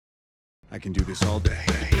I can do this all day.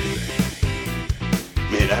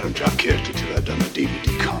 Me and Adam drop character till I've done the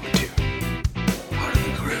DVD commentary. Part of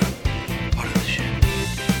the crew. Part of the ship.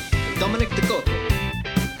 Dominic Dakota.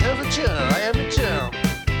 Have a chair. I have a chair.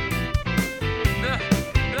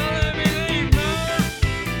 Don't let me leave, man.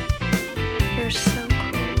 You're so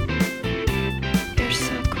cool. You're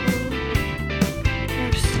so cool.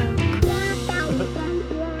 You're so cool.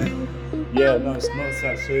 Yeah, no, it's not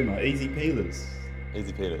Satsuma. Easy peelers.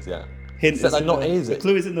 Easy peelers, yeah. Hint Except is they're not easy. The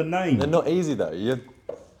clue is in the name. They're not easy though. You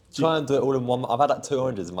try and do it all in one. I've had like 2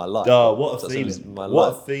 oranges in my life. Oh, what a So feeling. it's my What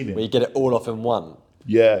a life, feeling. Where you get it all off in one.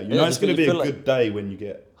 Yeah, you know Yeah, it's you going to be a feel good like day when you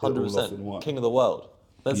get it all off in 100%. one. King of the world.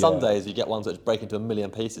 Then some Yeah. days you get ones which break into a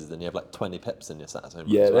million pieces, then you have like 20 pips in your Saturday.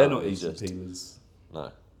 Yeah, as they're well. not It's easy just- peelers.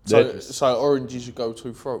 No. So orange is your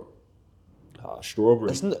go-to fruit.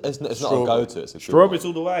 Strawberry. It's not a Strawberry. go-to. It's a good Strawberries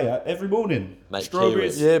all the way, every morning. Mate,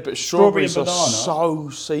 Strawberries. kiwis. Yeah, but Strawberry strawberries and are banana. so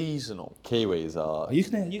seasonal. Kiwis are. You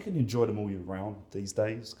can enjoy them all year round these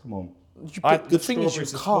days. Come on. You, I had the good thing is, you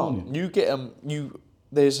strawberries this can't. morning. You get them.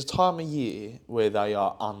 There's a time of year where they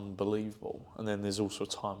are unbelievable, and then there's also a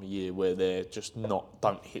time of year where they're just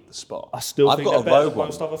don't hit the spot. I still I've think got they're a better rogue than one.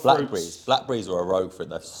 most other Blackberries. fruits. Blackberries are a rogue fruit.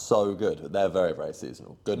 They're so good. But they're very, very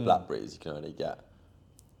seasonal. Good blackberries you can only get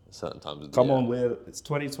at certain times of the Come year. on, it's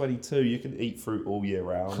 2022. You can eat fruit all year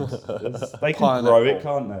round. They can Pineapple. grow it,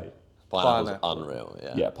 can't they? Pineapple's Pineapple. unreal,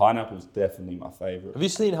 yeah. Yeah, pineapple's definitely my favourite. Have you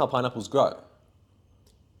seen how pineapples grow?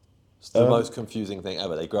 It's the most confusing thing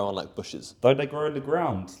ever. They grow on like bushes. Don't they grow in the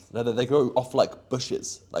ground? No, they grow off like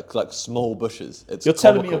bushes, like small bushes. It's You're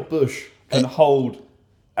telling me a comical. bush can hold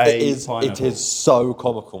a pineapple? It is so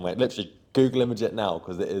comical, mate. Literally, Google image it now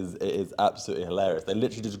because it is absolutely hilarious. They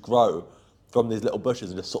literally just grow from these little bushes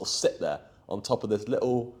and just sort of sit there on top of this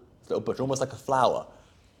little bush, almost like a flower.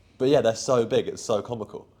 But yeah, they're so big, it's so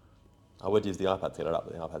comical. I would use the iPad to get it up,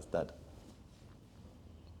 but the iPad's dead.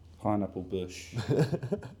 Pineapple bush.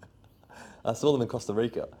 I saw them in Costa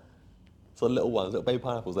Rica. So little ones, little baby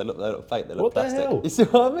pineapples. They look fake. They look What the plastic. hell? You see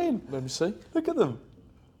what I mean? Let me see. Look at them.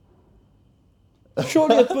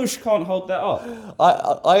 Surely a bush can't hold that up.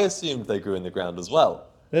 I assumed they grew in the ground as well.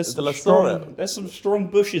 There's Until I some, saw strong, it. there's some strong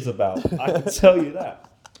bushes about. I can tell you that.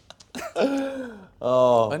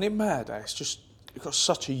 Oh, And it's mad. It's just it's got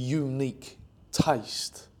such a unique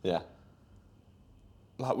taste. yeah.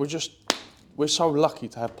 Like we're so lucky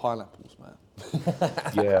to have pineapples, man.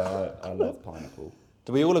 Yeah, I love pineapple.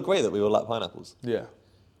 Do we all agree that we all like pineapples? Yeah.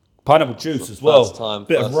 Pineapple juice as First well. time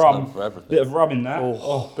Bit of for rum. everything. Bit of rum in that.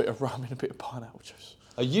 Oh, a bit of rum and a bit of pineapple juice.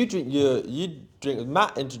 Oh, you drink.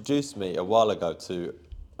 Matt introduced me a while ago to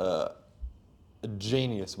a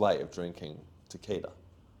genius way of drinking tequila.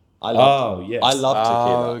 Yes. I love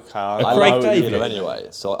tequila. Okay. I Craig love David. tequila anyway,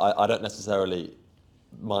 so I don't necessarily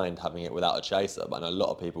mind having it without a chaser, but I know a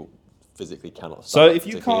lot of people physically cannot So stomach if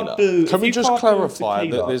you tequila. can't do... Can if we you just can't do clarify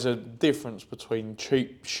tequila- that there's a difference between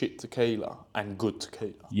cheap shit tequila and good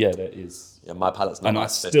tequila? Yeah, there is. Yeah, my palate's not And I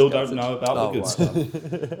that still don't sophisticated. know about the good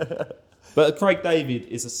stuff. But Craig David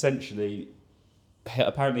is essentially...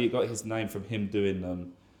 Apparently he got his name from him doing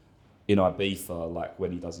them in Ibiza, like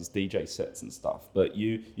when he does his DJ sets and stuff. But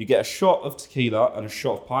you get a shot of tequila and a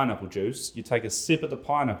shot of pineapple juice. You take a sip of the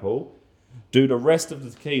pineapple, do the rest of the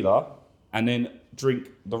tequila, and then drink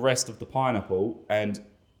the rest of the pineapple, and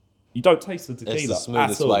you don't taste the tequila the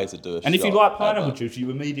smoothest at all. way to do a And if you shot like pineapple ever. juice, you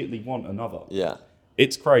immediately want another. Yeah,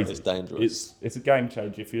 It's crazy. It's dangerous. It's a game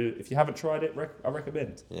changer. If you haven't tried it, I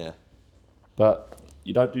recommend. yeah. But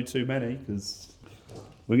you don't do too many because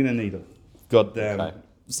we're gonna need a goddamn Okay.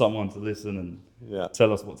 someone to listen and Yeah.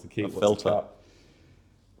 tell us what to keep, A what filter. to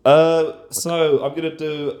cut. So I'm gonna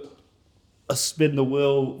do a spin the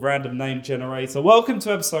wheel random name generator. Welcome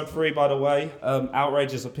to episode 3, by the way.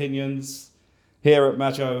 Outrageous opinions here at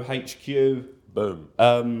Majo HQ.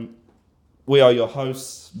 Boom. We are your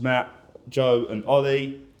hosts, Matt, Joe, and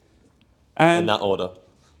Ollie. In And that order.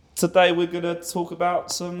 today we're going to talk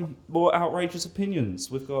about some more outrageous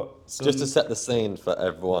opinions. We've got some... Just to set the scene for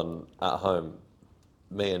everyone at home,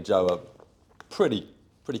 me and Joe are pretty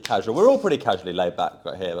casual. We're all pretty casually laid back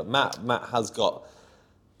right here, but Matt has got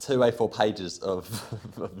 2 A4 pages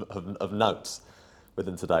of notes with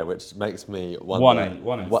him today, which makes me wonder.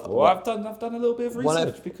 1A4. I've done a little bit of 1A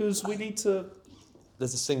research because we need to...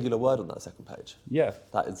 There's a singular word on that second page. Yeah.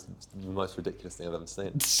 That is the most ridiculous thing I've ever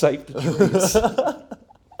seen. Save the trees.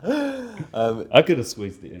 I could have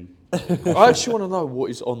squeezed it in. I actually want to know what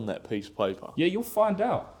is on that piece of paper. Yeah, you'll find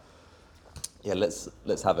out. Yeah, let's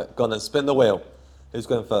have it. Go on then, spin the wheel. Who's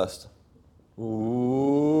going first?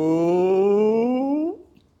 Ooh.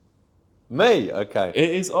 Me, okay. It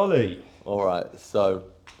is Ollie. All right, so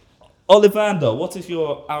Ollivander, what is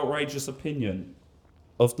your outrageous opinion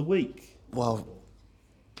of the week? Well,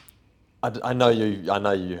 I know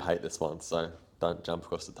you hate this one, so don't jump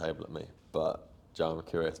across the table at me. But Joe, I'm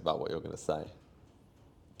curious about what you're going to say.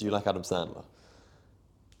 Do you like Adam Sandler?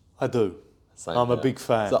 I do. Same I'm a here. big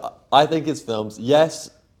fan. So I think his films,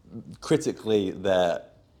 yes, critically they're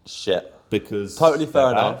shit. Because Totally fair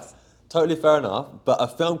they're bad. enough. Totally fair enough. But a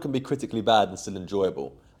film can be critically bad and still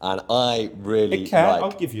enjoyable. And I really It can, like.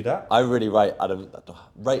 I'll give you that. I really rate Adam.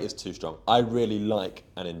 Rate is too strong. I really like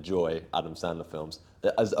and enjoy Adam Sandler films.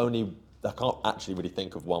 I can't actually really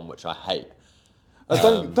think of one which I hate.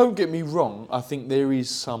 Don't get me wrong. I think there is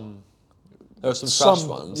some. There are some trash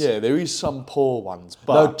ones. Yeah, there is some poor ones.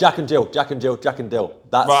 But No, Jack and Jill. That's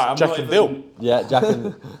Right, I'm Jack not and even- Dill. yeah, Jack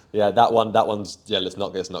and that one's yeah. Let's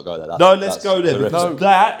not go there. No, let's That's go there. horrific. Because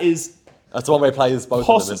that is That's the one where he plays both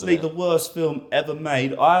possibly of the them, worst film ever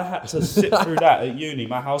made. I had to sit through that at uni.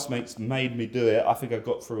 My housemates made me do it. I think I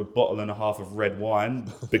got through a bottle and a half of red wine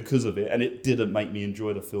because of it, and it didn't make me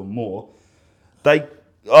enjoy the film more.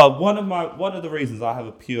 One of the reasons I have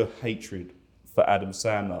a pure hatred for Adam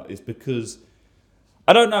Sandler is because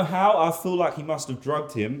I don't know how. I feel like he must have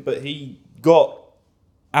drugged him, but he got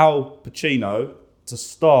Al Pacino to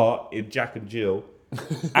star in Jack and Jill,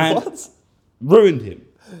 and ruined him.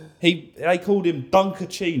 They called him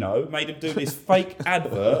Dunkachino, made him do this fake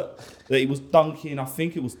advert that he was dunking, I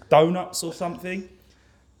think it was donuts or something.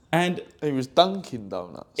 And he was Dunkin'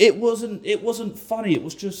 Donuts. it wasn't funny. It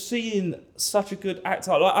was just seeing such a good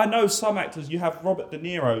actor. Like, I know some actors, you have Robert De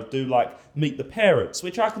Niro do like Meet the Parents,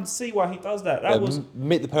 which I can see why he does that. That was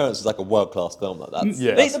Meet the Parents is like a world class film. Like that.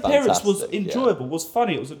 Yeah. Meet the Parents was fantastic, enjoyable, was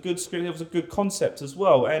funny. It was a good script. It was a good concept as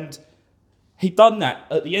well. And he done that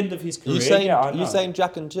at the end of his career. You saying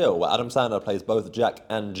Jack and Jill, where Adam Sandler plays both Jack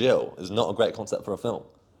and Jill, is not a great concept for a film.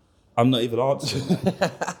 I'm not even answering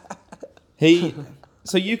that.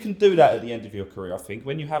 So you can do that at the end of your career, I think,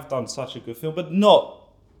 when you have done such a good film, but not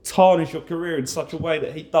tarnish your career in such a way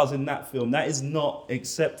that he does in that film. That is not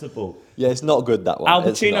acceptable. Yeah, it's not good, that one. Al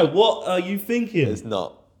It's Pacino, not. what are you thinking? It's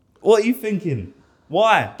not. What are you thinking?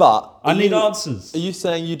 Why? But I need you- answers. Are you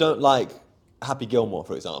saying you don't like Happy Gilmore,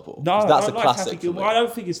 for example? No, 'Cause that's I a don't like classic Happy for Gilmore. me. I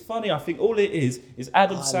don't think it's funny. I think all it is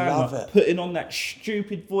Adam love Sandler it. putting on that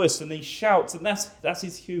stupid voice and he shouts, and that's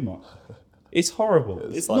his humour. It's horrible.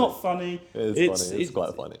 It's funny. not funny. It is funny. It's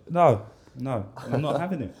quite funny. No, I'm not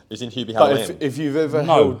having it. You've seen Hubie But Halloween? if you've ever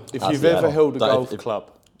No. held a Don't- golf if-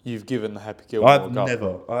 club, you've given the Happy Gilmore a I've go.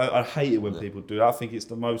 never. I hate it when people do that. I think it's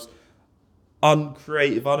the most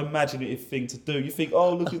uncreative, unimaginative thing to do. You think,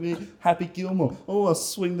 oh, look at me, Happy Gilmore. Oh, I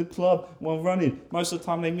swing the club while running. Most of the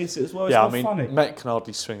time they miss it as well. It's Yeah, not I mean, funny. Matt can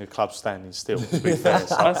hardly swing a club standing still. To be fair,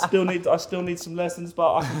 so. I still need some lessons,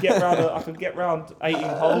 but I can get round 18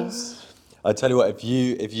 holes. I tell you what, if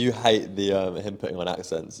you hate the him putting on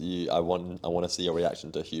accents, I want to see your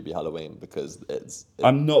reaction to Hubie Halloween, because it's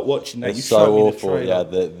I'm not watching that. You it's showed so me the awful. trailer. Yeah,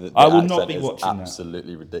 the I will accent not be is watching that.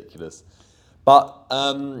 absolutely ridiculous. But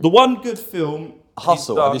The one good film. he's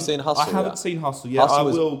Hustle. Have you done- seen Hustle I haven't yet? seen Hustle yet. I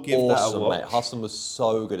was will give that a awesome, watch. mate. Hustle was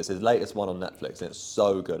so good. It's his latest one on Netflix, and it's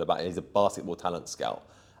so good. He's a basketball talent scout,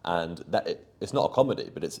 and it's not a comedy,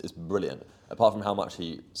 but it's brilliant. Apart from how much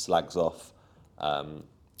he slags off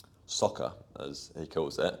soccer, as he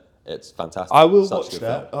calls it, it's fantastic. I will Such a watch good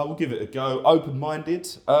that. film. I will give it a go. Open-minded.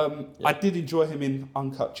 I did enjoy him in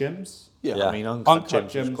Uncut Gems. Yeah, Yeah. I mean, Uncut Uncut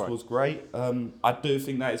Gems Gems was was great. I do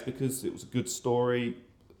think that is because it was a good story,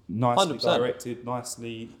 nicely 100%. directed,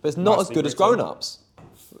 nicely. But it's not as nicely good as written. Grown Ups.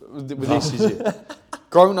 great. This is it.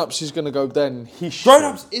 Grown Ups is going to go down in history. Grown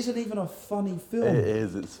Ups isn't even a funny film. It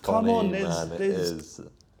is. It's Come funny, on, man. It there's- is.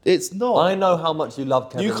 It's not. I know how much you love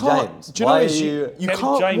Kevin You can't. James. Do you know Why this? are You Kevin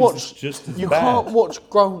can't James watch. is just as You bad. can't watch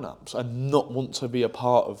Grown Ups and not want to be a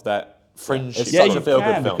part of that friendship. It's Yeah, such you a feel-good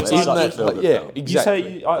can, film. because It's he's such a like- feel-good yeah, film. exactly. You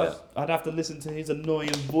say Yeah. I'd have to listen to his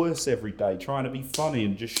annoying voice every day, trying to be funny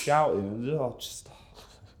and just shouting. And,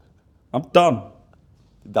 I'm done.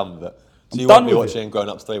 Done with it. So I'm you done won't be with it. watching Grown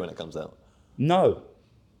Ups 3 when it comes out? No.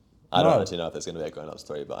 I don't No. actually know if there's going to be a Grown Ups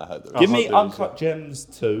 3, but I hope there is. Give hope me there is, Uncut Gems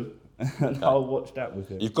 2, and I'll watch that with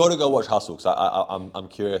him. You've got to go watch Hustle, because I'm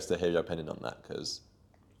curious to hear your opinion on that, because,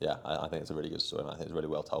 yeah, I think it's a really good story, and I think it's really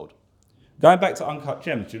well told. Going back to Uncut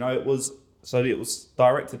Gems, do you know it was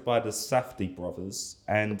directed by the Safdie brothers,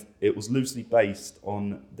 and it was loosely based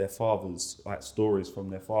on their father's stories from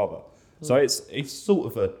their father. So it's sort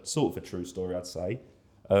of a true story, I'd say.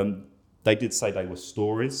 They did say they were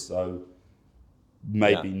stories, so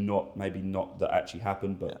maybe not that actually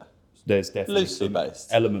happened, but there's definitely Loosely some based.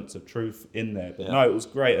 elements of truth in there. But Yeah. no, it was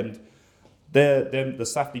great, and the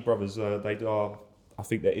Safdie brothers, I I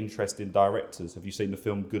think they're interesting directors. Have you seen the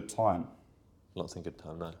film Good Time? Not seen Good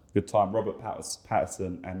Time, no. Good Time. Robert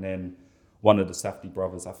Pattinson, and then one of the Safdie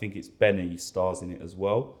brothers. I think it's Benny stars in it as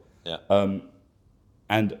well. Yeah.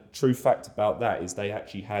 And true fact about that is they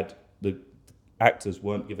actually had the actors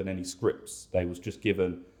weren't given any scripts. They was just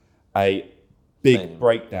given a big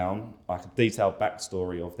breakdown, like a detailed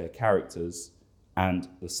backstory of their characters and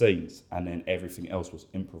the scenes, and then everything else was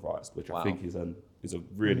improvised, which I think is a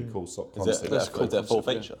really cool sort of concept. Is it a full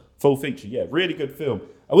feature? Full feature, yeah, really good film.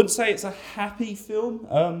 I wouldn't say it's a happy film,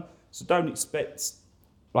 so don't expect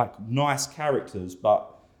like nice characters,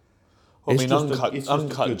 but I mean, it's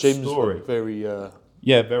Uncut Gems were very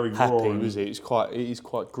very happy, raw. was it? It is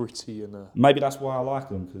quite gritty and. Maybe that's why I like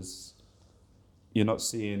them, because you're not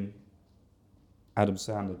seeing Adam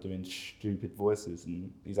Sandler doing stupid voices,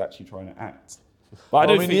 and he's actually trying to act. But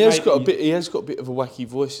I mean, he has got a bit of a wacky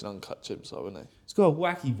voice in Uncut Gems, though, hasn't he? He's got a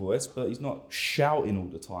wacky voice, but he's not shouting all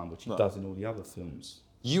the time, which he does in all the other films.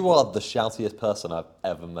 You are the shoutiest person I've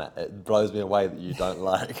ever met. It blows me away that you don't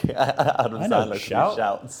like Adam I don't Sandler 'cause he shout.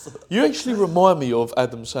 shouts. You actually remind me of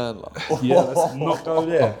Adam Sandler. Yeah, let's not go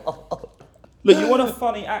there. Look, you want a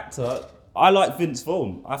funny actor? I like Vince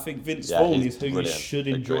Vaughn. I think Vince Vaughn he's is who you brilliant. should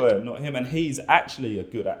enjoy, Agreed. not him. And he's actually a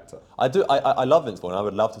good actor. I do. I love Vince Vaughn. I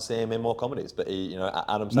would love to see him in more comedies, but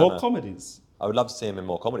Adam Sandler. More comedies. I would love to see him in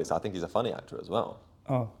more comedies. I think he's a funny actor as well.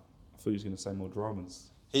 Oh, I thought he was going to say more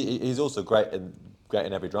dramas. He's also great in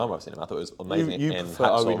every drama I've seen him. I thought it was amazing You in prefer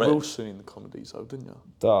Hacksaw Owen Ridge. Wilson in the comedies, though, didn't you?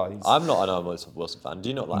 I'm not an Owen Wilson fan. Do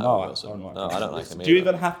you not like Owen Wilson? don't like No, Owen I don't like Wilson. him Do you either.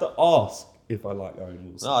 even have to ask if I like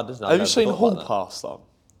Owen Wilson? No, I just. Have you seen Hall Pass, though?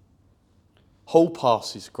 Hall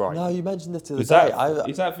Pass is great. No, you mentioned this the other Is day.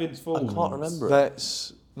 is that Vince Vaughn? I can't remember it.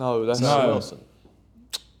 That's Owen No. Wilson.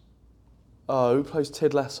 who plays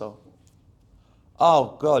Ted Lasso?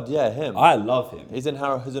 Oh God, yeah, him. I love him. He's in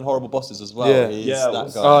Horrible Bosses as well. Yeah. He's Yeah, that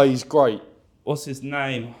what's- guy. Oh, he's great. What's his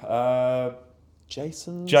name?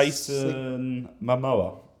 Jason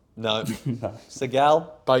Momoa. No. Seagal?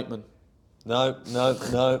 Bateman. No.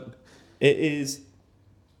 It is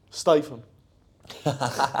Statham.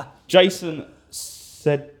 Jason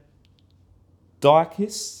Sudeikis.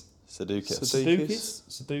 Sudeikis.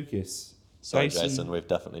 Sudeikis. Sorry, Jason, we've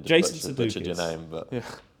definitely Jason just butchered your Sudeikis. name, but Yeah.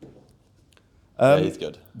 yeah, he's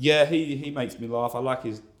good. Yeah, he makes me laugh. I like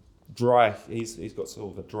his dry. He's got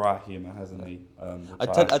sort of a dry humour, hasn't he? I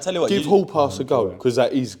tell you what. Give Hall Pass a go, because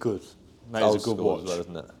that is good. That is old a good school watch. as well,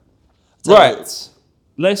 isn't it? Right.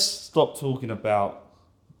 Let's stop talking about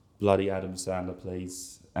bloody Adam Sandler,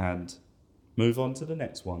 please, and move on to the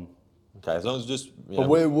next one. Okay, as long as just. But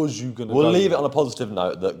where was you going to We'll go? leave it on a positive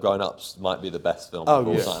note that Grown Ups might be the best film of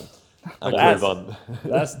all yeah. time. And That's- move on.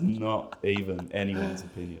 That's not even anyone's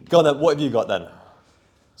opinion. Go on then. What have you got then?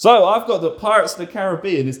 So I've got the Pirates of the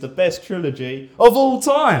Caribbean is the best trilogy of all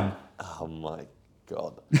time. Oh my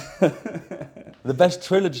God. The best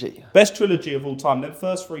trilogy. Best trilogy of all time. Them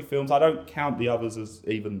first three films, I don't count the others as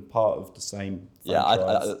even part of the same Yeah,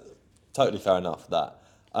 franchise. totally fair enough. That.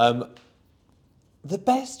 The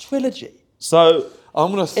best trilogy. So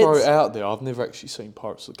I'm going to throw It's- it out there. I've never actually seen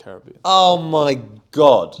Pirates of the Caribbean. Oh my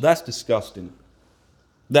God. that's disgusting.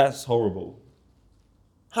 That's horrible.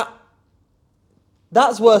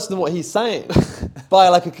 That's worse than what he's saying by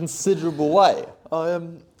like a considerable way.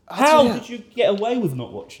 How did you get away with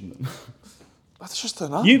not watching them? I just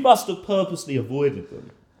don't know. You must have purposely avoided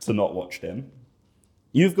them to not watch them.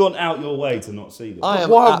 You've gone out your way to not see them. I am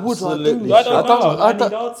Why would I do absolutely this? I don't shocked. know. I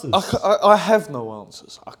need answers. I have no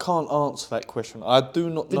answers. I can't answer that question. I do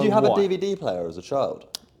not know Did you have why. a DVD player as a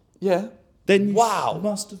child? Yeah. Then you Wow.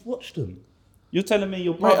 must have watched them. You're telling me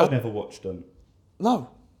your brother never watched them. No.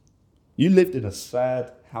 You lived in a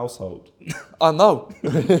sad household. I know.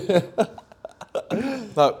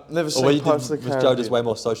 No, never seen Or Pirates of the was Caribbean. Joe just way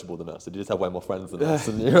more sociable than us? Did you just have way more friends than us?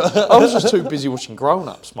 And you? I was just too busy watching Grown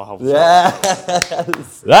Ups my whole time.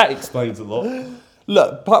 Yes. That explains a lot.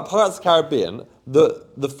 Look, Pirates of the Caribbean,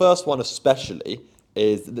 the first one especially,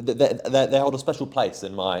 is they hold a special place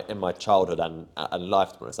in my childhood and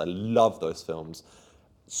life. To be honest, I love those films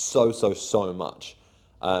so much.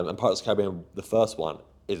 And Pirates of the Caribbean, the first one,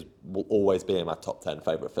 will always be in my top 10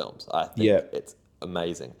 favourite films. I think it's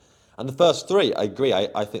amazing. And the first three, I agree.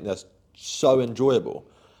 I think they're so enjoyable.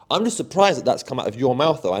 I'm just surprised that that's come out of your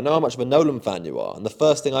mouth, though. I know how much of a Nolan fan you are, and the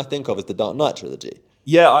first thing I think of is the Dark Knight trilogy.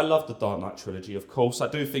 Yeah, I love the Dark Knight trilogy, of course. I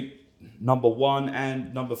do think number 1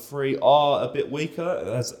 and number 3 are a bit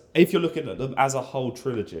weaker if you're looking at them as a whole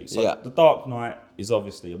trilogy. So Yeah. the Dark Knight is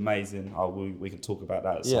obviously amazing. We can talk about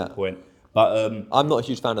that at some Yeah. point. But I'm not a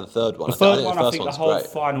huge fan of the third one. the third one, I first think the one's whole great.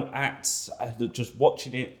 final act, just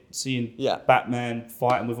watching it, seeing Yeah. Batman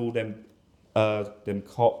fighting with all them them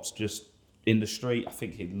cops just in the street. I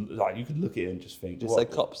think you could look at it and just think. Did you say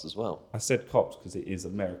cops as well? I said cops because it is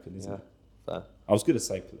American, isn't it? Fair. I was going to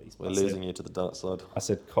say police. We're losing you to the dark side. I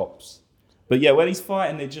said cops. But yeah, when he's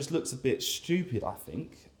fighting, it just looks a bit stupid, I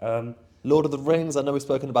think. Lord of the Rings, I know we've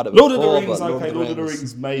spoken about it before. Lord of the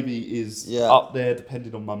Rings maybe is up there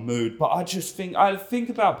depending on my mood. But I just think,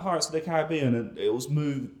 about Pirates of the Caribbean, and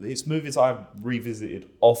it's movies I've revisited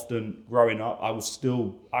often growing up. I can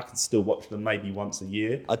still watch them maybe once a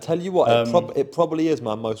year. I tell you what, it probably is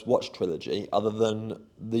my most watched trilogy, other than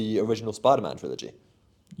the original Spider-Man trilogy.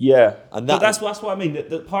 Yeah, and but that's what I mean.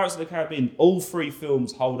 The Pirates of the Caribbean, all three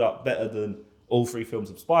films hold up better than all three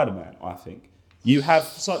films of Spider-Man, I think. You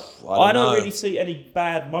have I don't really see any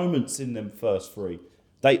bad moments in them first three.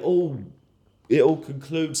 It all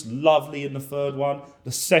concludes lovely in the third one.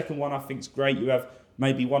 The second one I think is great. You have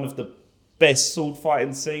maybe one of the best sword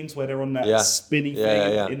fighting scenes where they're on that spinny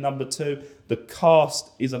thing in number 2. The cast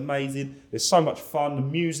is amazing. There's so much fun.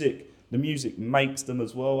 The music makes them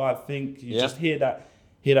as well. I think you just hear that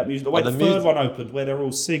music. The way the third one opened, where they're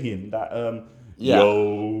all singing that.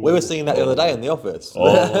 Yo, we were singing that the other day in the office.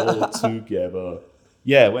 All together.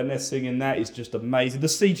 Yeah, when they're singing that, it's just amazing. The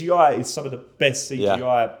CGI is some of the best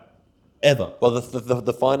CGI ever. Well,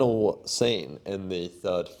 the final scene in the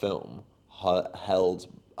third film held,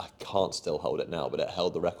 I can't still hold it now, but it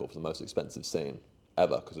held the record for the most expensive scene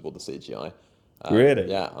ever because of all the CGI. Really?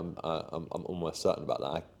 Yeah, I'm almost certain about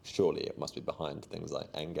that. Surely it must be behind things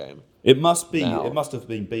like Endgame. It must be. Now. It must have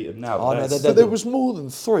been beaten now. Oh, no, But there was more than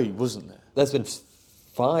 3, wasn't there? There's been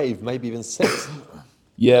 5, maybe even 6.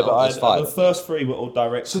 Yeah, No, but there's 5. the first 3 were all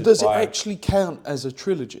directed. So does it by... actually count as a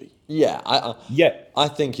trilogy? Yeah, yeah. I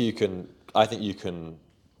think you can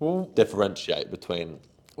differentiate between.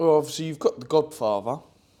 Well, obviously you've got The Godfather.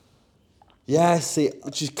 Yeah, see,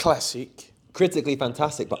 which is classic. Critically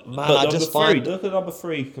fantastic, but man, But I just find look at number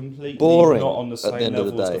 3, completely boring not on the same at the end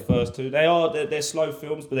level of the as the first 2. They're slow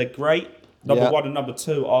films, but they're great. Number 1 and number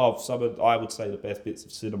 2 are some of, I would say, the best bits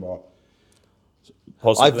of cinema.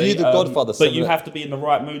 Possibly. I view The Godfather, but you have to be in the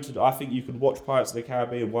right mood I think you can watch Pirates of the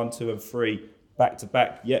Caribbean 1, 2, and 3 back to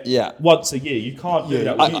back. Yeah. Once a year, you can't do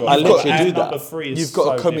that. I literally do that. Number 3 is You've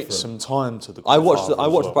got to commit different. some time to The I Godfather.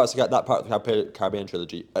 watched that Pirates of the Caribbean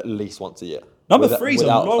trilogy at least once a year. Number 3 is a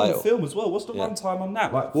long fail. film as well. What's the runtime on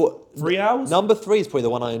that? Like 3 hours? Number 3 is probably the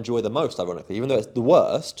one I enjoy the most, ironically, even though it's the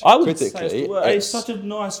worst. I would say critically, it's the worst. It's such a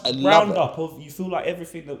nice roundup of, you feel like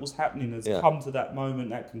everything that was happening has come to that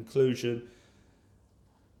moment, that conclusion.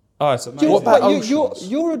 Oh, it's amazing.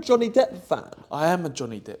 You're a Johnny Depp fan. I am a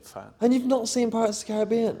Johnny Depp fan. And you've not seen Pirates of the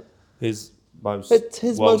Caribbean. It's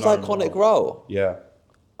his most iconic role. Yeah.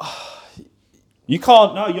 You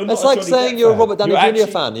can't. No, you're not. It's like Johnny saying Depp you're a fan. Robert Downey You're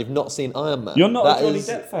Jr. fan. You've not seen Iron Man. You're not a Johnny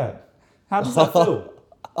Depp fan. How does that feel?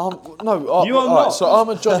 You are not. So I'm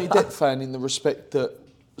a Johnny Depp fan in the respect that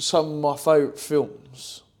some of my favourite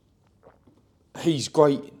films, he's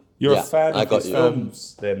great in. You're a fan of his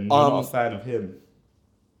films, then you're not a fan of him.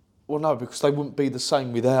 Well, no, because they wouldn't be the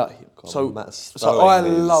same without him. So I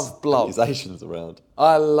love Blow. Accusations around.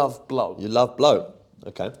 I love Blow. You love Blow.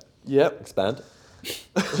 Okay. Yep. Expand.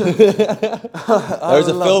 There is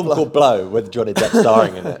a film called Blow with Johnny Depp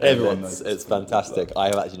starring in it. Everyone knows it's fantastic. I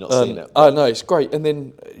have actually not seen it. I know, it's great. And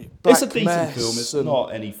then it's a decent film. It's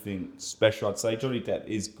not anything special, I'd say. Johnny Depp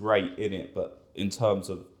is great in it, but in terms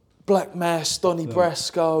of Black Mass, Donnie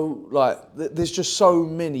Brasco, like there's just so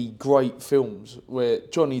many great films where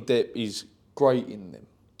Johnny Depp is great in them.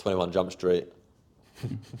 21 Jump Street.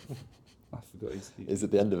 I forgot Is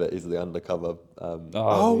at the end of it. He's the undercover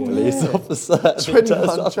police officer.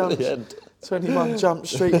 21 Jump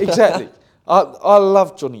Street. Exactly. I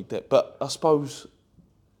love Johnny Depp, but I suppose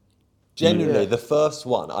genuinely the first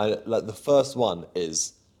one. The first one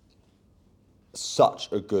is such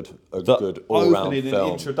a good all-round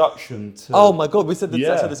film. Introduction to. Oh my God, we said this,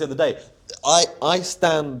 I said this the other day. I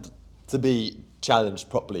stand to be challenged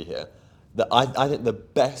properly here. That I think the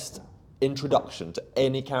best introduction to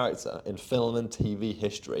any character in film and TV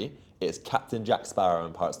history is Captain Jack Sparrow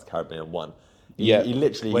in Pirates of the Caribbean 1. He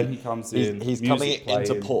literally when he comes in, he's coming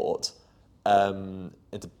into port,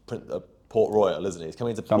 into Port Royal, isn't he? He's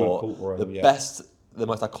coming into Port Royal, the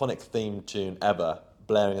most iconic theme tune ever,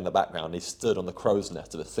 blaring in the background. He stood on the crow's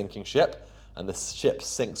nest of a sinking ship, and the ship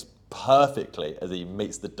sinks perfectly as he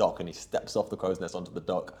meets the dock, and he steps off the crow's nest onto the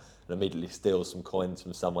dock and immediately steals some coins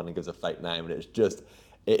from someone and gives a fake name, and it's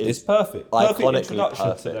perfect. Perfect Iconically introduction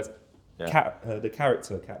perfect. to Yeah. the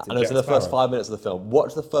character Captain And it's Jack in the first Sparrow. 5 minutes of the film.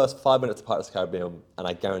 Watch the first 5 minutes of Pirates of the Caribbean, and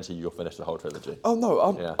I guarantee you'll finish the whole trilogy. Oh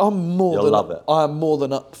no, Yeah. I'm more You'll than love it. I'm more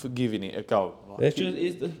than up for giving it a go. Like,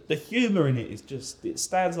 The humour in it is just, it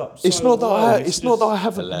stands up so it's not that well. it's not that I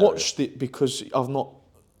haven't hilarious. watched it because I've not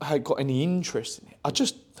got any interest in it. I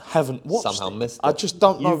just haven't watched Somehow it. missed I it. just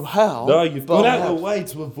don't know how. No, you've but gone I out your have. way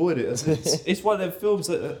to avoid it. It's one of them films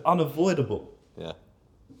that are unavoidable. Yeah.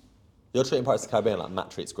 You're treating Pirates of the Caribbean like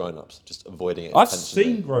Matt treats grown-ups, just avoiding it I've intentionally.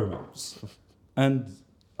 seen Grown Ups, and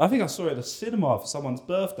I think I saw it at a cinema for someone's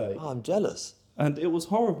birthday, Oh, I'm jealous. and it was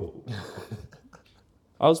horrible.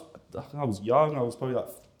 I was young. I was probably like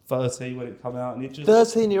 13 when it came out, and it just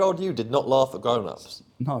 13-year-old you did not laugh at grown-ups.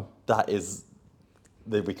 no. That is...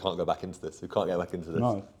 We can't go back into this. We can't get back into this.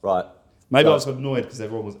 No. Right. Maybe So- I was annoyed because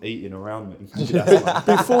everyone was eating around me. Maybe that's,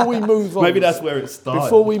 why. Before we move on, Maybe that's where it started.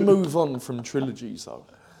 Before we move on from trilogies, though,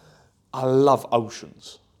 I love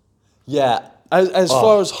Oceans. Yeah. As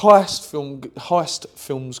far as heist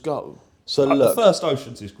films go, So The look, first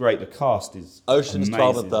Oceans is great. The cast is Oceans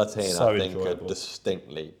 12 and amazing. 13, So I think, enjoyable.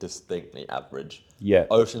 are distinctly average. Yeah.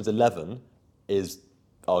 Oceans 11 is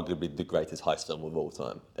arguably the greatest heist film of all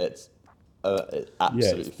time. It's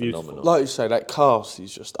absolutely it's beautiful. phenomenal. like you say, that cast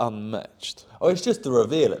is just unmatched. Oh, it's just the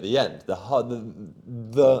reveal at the end. The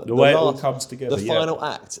way it all comes together, The yeah. final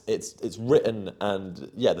act. It's written, and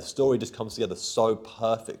yeah, the story just comes together so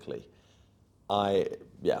perfectly.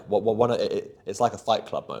 It's like a Fight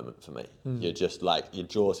Club moment for me. You're just like, your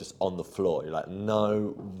jaw's just on the floor. You're like,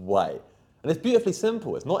 no way. And it's beautifully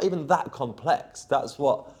simple. It's not even that complex. That's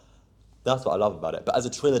what I love about it. But as a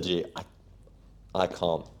trilogy, I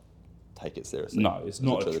can't take it seriously. No, it's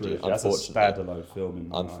not a trilogy. That's a unfortunately. standalone film in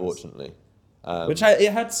my eyes. Unfortunately. Which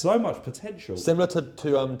it had so much potential. Similar to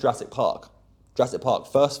Jurassic Park. Jurassic Park,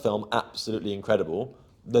 first film, absolutely incredible.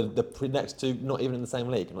 The next two, not even in the same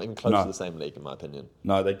league, not even close No. to the same league, in my opinion.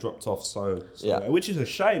 No, they dropped off so Yeah. which is a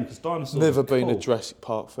shame because dinosaurs. Never are been a cool. Jurassic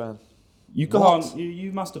Park fan. You can't.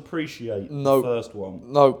 You must appreciate No. the first one.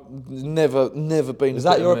 No, never been. Is a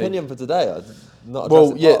that bit your of me. opinion for today? Not a Well,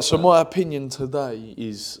 Jurassic yeah. Park So fan? my opinion today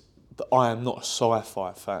is that I am not a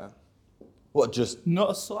sci-fi fan. What, just... Not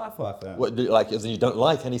a sci-fi fan. What, like, as in you don't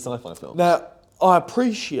like any sci-fi film? Now, I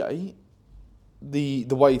appreciate the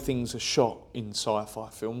way things are shot in sci-fi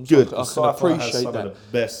films. Good. I because can sci-fi has appreciate some that. of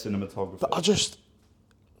the best cinematography. But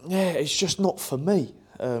it's just not for me.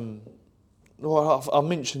 Well, I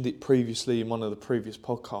mentioned it previously in one of the previous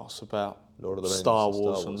podcasts about Lord of the Rings Star and Star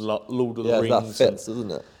Wars and Wars. Lord of Yeah, the that Rings. fits,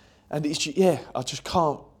 doesn't it? And it's I just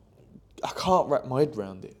can't wrap my head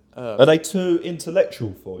around it. Are they too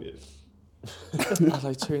intellectual for you? Are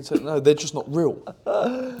they too intense? No, they're just not real.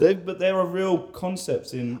 But there are real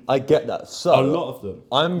concepts in I get that. So a lot of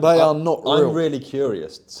them. They are not real. I'm really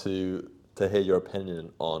curious to hear your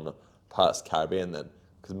opinion on Pirates of the Caribbean then.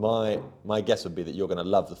 Because my guess would be that you're going to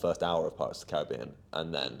love the first hour of Pirates of the Caribbean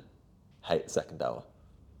and then hate the second hour.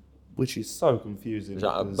 Which is so confusing.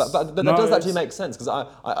 But because- that No, does actually it's- make sense because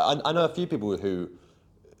I know a few people who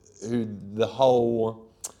the whole,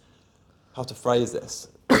 how to phrase this.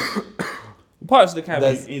 Pirates of the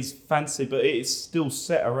Caribbean There's- is fancy, but it is still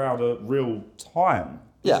set around a real time.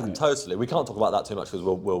 Yeah, isn't it? totally. We can't talk about that too much because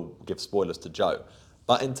we'll give spoilers to Joe.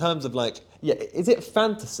 But in terms of is it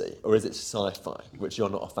fantasy or is it sci-fi, which you're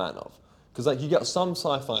not a fan of? Because you get some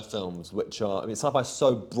sci-fi films which are, sci-fi is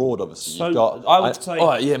so broad. Obviously, So you've got. I would say All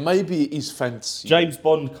right, yeah, maybe it is fantasy. James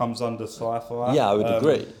Bond comes under sci-fi. Yeah, I would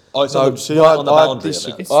agree. Oh, it's no, on the, see, right I- on the I boundary. of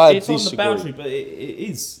disagree. it. It's, I it's on the disagree. boundary, but it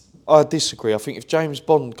is. I disagree. I think if James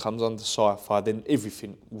Bond comes under sci-fi, then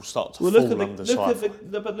everything will start to Well, fall look under at sci-fi.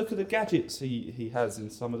 look at the gadgets he has in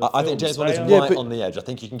some of the. I think films. James Bond is They are- Yeah, right but- on the edge. I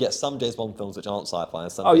think you can get some James Bond films which aren't sci-fi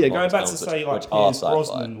and some. Oh yeah, James going Bond back to films say like which are Pierce sci-fi.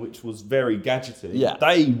 Brosnan, which was very gadgety. Yeah,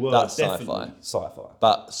 they were that's definitely sci-fi.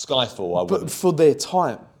 But Skyfall, I But wouldn't. for their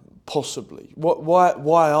time, possibly.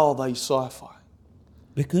 Why are they sci-fi?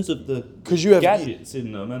 Because of the 'Cause you have- gadgets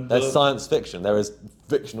in them and There's the, science fiction. There is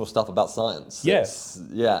fictional stuff about science. Yes.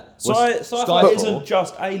 Yeah. Sci-fi isn't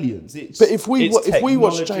just aliens. It's But if we it's watch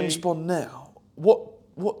technology. James Bond now,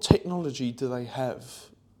 what technology do they have?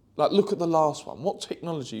 Like, look at the last one. What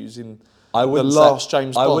technology is in I the wouldn't last say,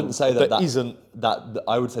 James I Bond wouldn't say that isn't?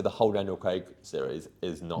 I would say the whole Daniel Craig series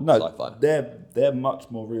is not No, sci-fi. they're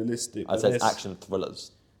much more realistic. I'd say it's There's- action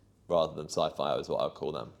thrillers rather than sci-fi is what I would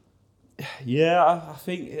call them. Yeah, I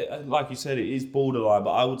think, like you said, it is borderline,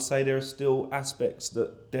 but I would say there are still aspects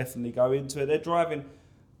that definitely go into it. They're driving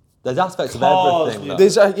There's aspects cars of everything. with though.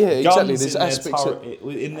 Exactly. guns There's in their aspects, turret,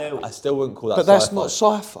 in their. I still wouldn't call that but sci-fi. that's not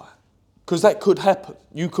sci-fi. Because that could happen.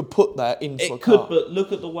 You could put that into a It could, car. but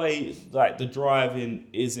look at the way like the driving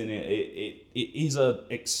is in it. It is a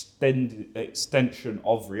extension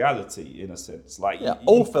of reality in a sense. Like Yeah,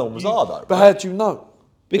 all films are though. But how do you know? Are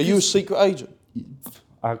Because- you a secret agent?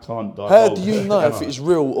 I can't divulge. How do you know can if I? it's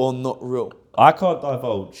real or not real? I can't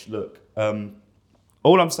divulge. Look,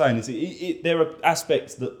 all I'm saying is there are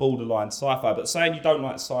aspects that borderline sci-fi, but saying you don't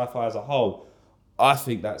like sci-fi as a whole, I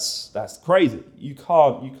think that's crazy. You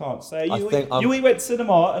can't say you went to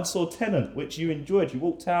cinema and saw Tenet, which you enjoyed. You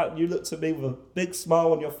walked out and you looked at me with a big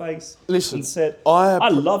smile on your face. Listen, and said, I "I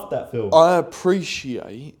loved that film." I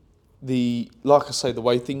appreciate like I say, the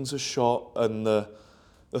way things are shot and the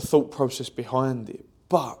thought process behind it,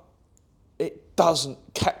 but it doesn't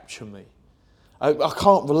capture me. I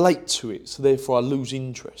can't relate to it, so therefore I lose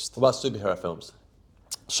interest. What about superhero films?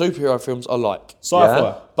 Superhero films I like. Sci-fi,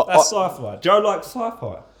 Yeah, but that's sci-fi. Joe likes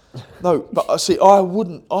sci-fi. No, but I see, I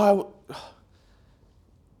wouldn't.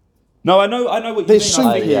 No, I know what you They're mean.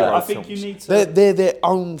 superhero I think you films. need to. They're their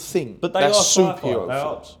own thing. But they That's are sci-fi. superhero They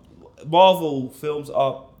are- films. Marvel films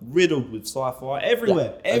are riddled with sci-fi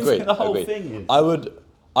everywhere. Agreed, The whole agreed. thing is. I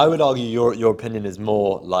would argue your opinion is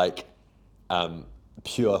more like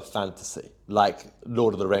pure fantasy, like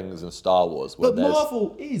Lord of the Rings and Star Wars. Where But there's,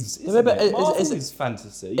 Marvel is, isn't Yeah, but it? Marvel it's- is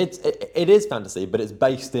fantasy. it is fantasy, but it's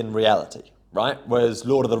based in reality, right? Whereas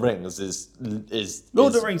Lord of the Rings is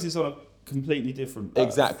Lord of the Rings is on a completely different earth,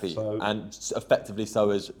 exactly, so- and effectively so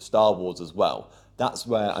is Star Wars as well. That's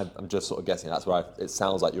where I'm just sort of guessing. That's where it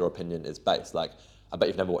sounds like your opinion is based. Like, I bet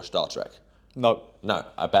you've never watched Star Trek. No, No,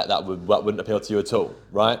 I bet that wouldn't appeal to you at all,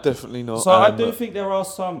 right? definitely not. So I do think there are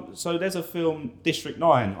some. So there's a film, District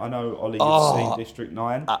 9. I know, Ollie, you've seen District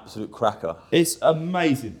 9. Absolute cracker. It's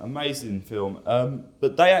amazing film.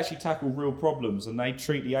 But they actually tackle real problems and they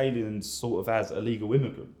treat the aliens sort of as illegal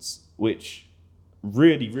immigrants, which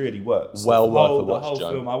really works. Well worth a the watch, whole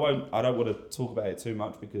Joe. film. I don't want to talk about it too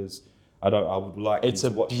much because I would like It's you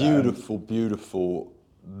a to watch that. beautiful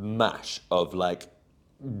mash of like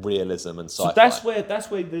realism and sci-fi. So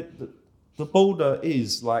that's where the border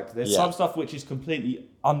is. Like there's Yeah. some stuff which is completely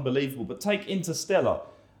unbelievable. But take Interstellar.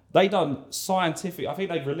 They done scientific. I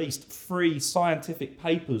think they've released 3 scientific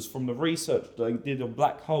papers from the research they did on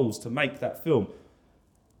black holes to make that film.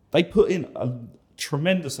 They put in a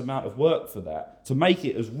tremendous amount of work for that to make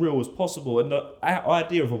it as real as possible. And the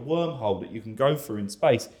idea of a wormhole that you can go through in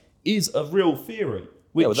space is a real theory.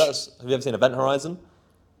 Which Yeah, well, have you ever seen Event Horizon?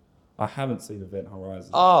 I haven't seen Event Horizon.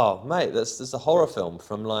 Oh, mate, that's a horror film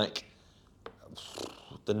from like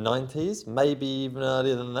the 90s, maybe even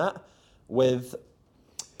earlier than that, with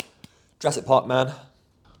Jurassic Park man.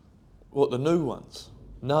 What, the new ones?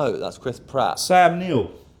 No, that's Chris Pratt. Sam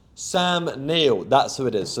Neill. Sam Neill, that's who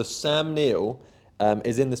it is. So Sam Neill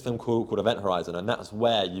is in this film called Event Horizon, and that's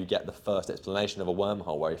where you get the first explanation of a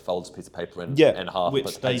wormhole, where he folds a piece of paper in half, which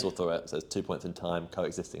puts a they- pencil through it, so there's 2 points in time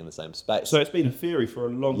coexisting in the same space. So it's been a theory for a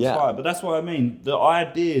long Yeah. time. But that's what I mean. The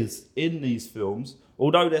ideas in these films,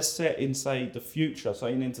 although they're set in, say, the future, so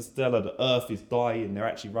in Interstellar, the Earth is dying, they're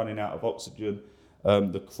actually running out of oxygen,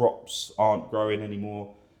 the crops aren't growing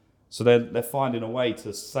anymore. So they're finding a way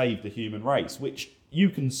to save the human race, which you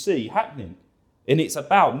can see happening. And it's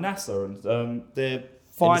about NASA, and they're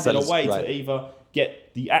finding a Interstellar's way great. to either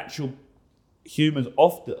get the actual humans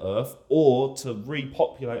off the Earth or to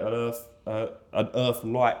repopulate an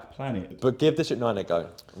Earth-like planet. But give District 9 a go.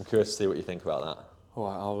 I'm curious to see what you think about that. All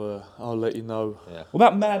right, I'll let you know. Yeah. What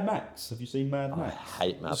about Mad Max? Have you seen Mad I Max?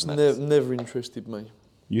 hate Mad It's Max. never interested me.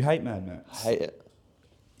 You hate Mad Max. Hate it.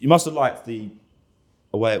 You must have liked the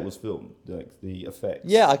way it was filmed, like the effects.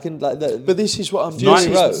 Yeah, I can like the. But this is what I'm Fury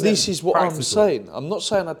saying. Road. This is what I'm Practical. saying. I'm not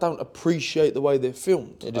saying I don't appreciate the way they're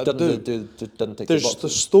filmed. It I just do. doesn't tick the There's boxes. the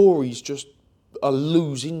stories just I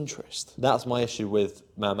lose interest. That's my issue with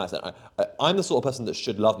Mad Max. I'm the sort of person that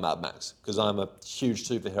should love Mad Max because I'm a huge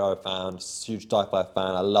superhero fan, huge sci-fi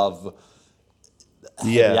fan. I love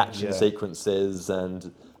the action sequences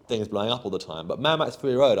and things blowing up all the time. But Mad Max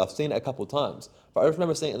Fury Road, I've seen it a couple of times. But I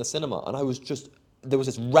remember seeing it in the cinema, and there was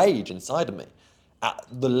this rage inside of me at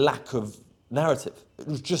the lack of narrative. It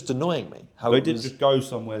was just annoying me. How They it did was, just go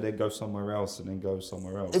somewhere, then go somewhere else, and then go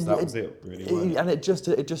somewhere else. That was it, really. Wasn't it? and it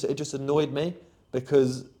just annoyed me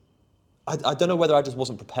because I don't know whether I just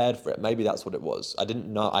wasn't prepared for it. Maybe that's what it was. I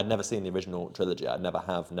didn't know. I'd never seen the original trilogy. I never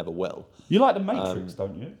have, never will. You like the Matrix,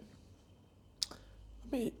 don't you? I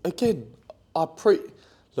mean, again,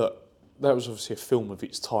 look. That was obviously a film of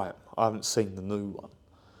its time. I haven't seen the new one.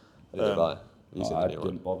 Neither have I. You seen I the new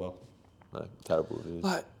didn't one? bother. No, terrible reviews.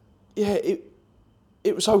 Like, yeah,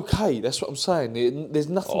 it was okay. That's what I'm saying. There's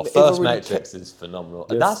nothing. Oh, that First ever really Matrix is phenomenal.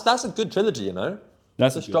 Yes. That's a good trilogy, you know.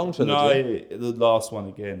 That's It's a strong trilogy. No, the last one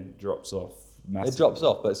again drops off massively. It drops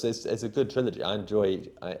off, but it's a good trilogy. I enjoy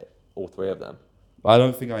all three of them. I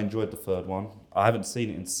don't think I enjoyed the third one. I haven't seen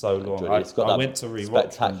it in so long. It's got I that went to rewatch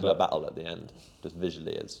spectacular them, but battle at the end. Just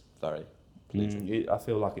visually, it's very pleasing. I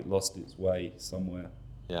feel like it lost its way somewhere.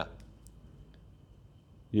 Yeah.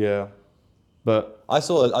 Yeah, but I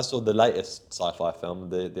saw the latest sci-fi film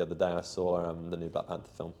the other day. I saw the new Black Panther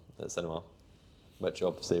film at the cinema, which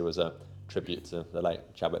obviously was a tribute to the late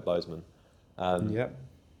Chadwick Boseman. yeah,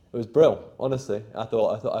 It was brilliant, honestly. I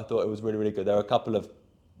thought it was really, really good. There were a couple of,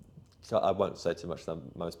 I won't say too much,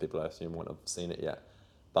 most people I assume won't have seen it yet.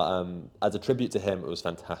 But as a tribute to him, it was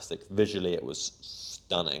fantastic. Visually, it was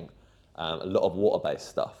stunning. A lot of water-based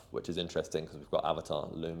stuff, which is interesting because we've got Avatar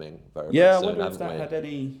looming very yeah. I soon, wonder if haven't that we? had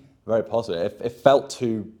any. Very possibly. It felt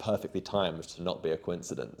too perfectly timed to not be a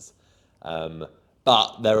coincidence.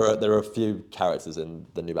 But there are a few characters in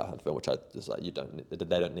the new Black Panther film which I just like. They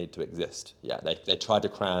don't need to exist. Yeah, they tried to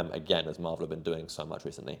cram again, as Marvel have been doing so much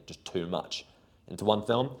recently, just too much into one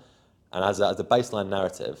film. And as a baseline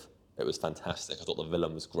narrative, it was fantastic. I thought the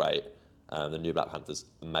villain was great. The new Black Panther's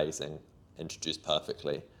amazing, introduced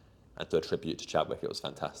perfectly, and to a tribute to Chadwick, it was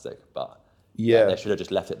fantastic. But Yeah. they should have just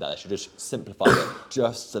left it there. They should have just simplified it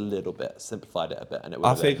just a little bit, simplified it a bit, and it would I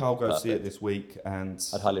have think been I'll go see it perfect. this week and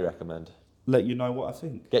I'd highly recommend. let you know what I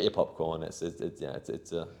think. Get your popcorn. It's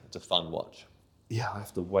a fun watch. Yeah, I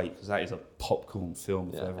have to wait because that is a popcorn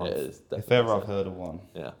film. Yeah, if ever, it is, if ever definitely I've so. heard of one.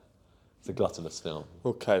 Yeah, it's a gluttonous film,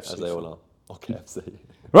 Or KFC. as they all are. Or KFC.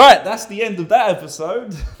 Right, that's the end of that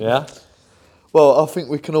episode. Yeah. Well, I think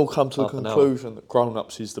we can all come to the Half an hour. conclusion that Grown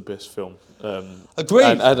Ups is the best film. Agreed.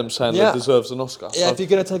 And Adam Sandler Yeah. deserves an Oscar. Yeah. So- If you're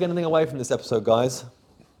gonna take anything away from this episode, guys,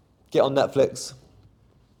 get on Netflix,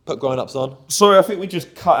 put Grown Ups on. Sorry, I think we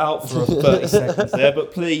just cut out for 30 seconds there,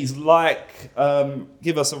 but please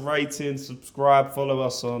give us a rating, subscribe, follow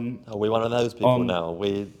us on. Are we one of those people On- now? Are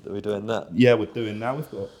we doing that? Yeah, we're doing now. We've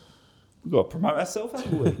got to promote ourselves,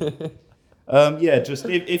 haven't we? Yeah, just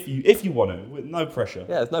if you want to, with no pressure.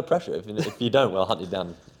 Yeah, there's no pressure. If you don't, we'll hunt you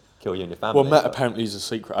down, kill you and your family. Well, Matt but- apparently is a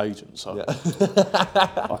secret agent, so Yeah.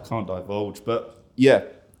 I can't divulge, but yeah.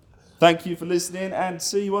 Thank you for listening, and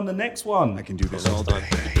see you on the next one. I can do this all day.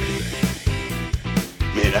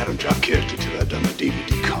 Me and Adam drop character till I've done the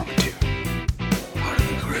DVD commentary. Part of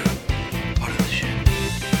the crew, part of the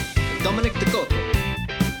ship. Dominic Dakota.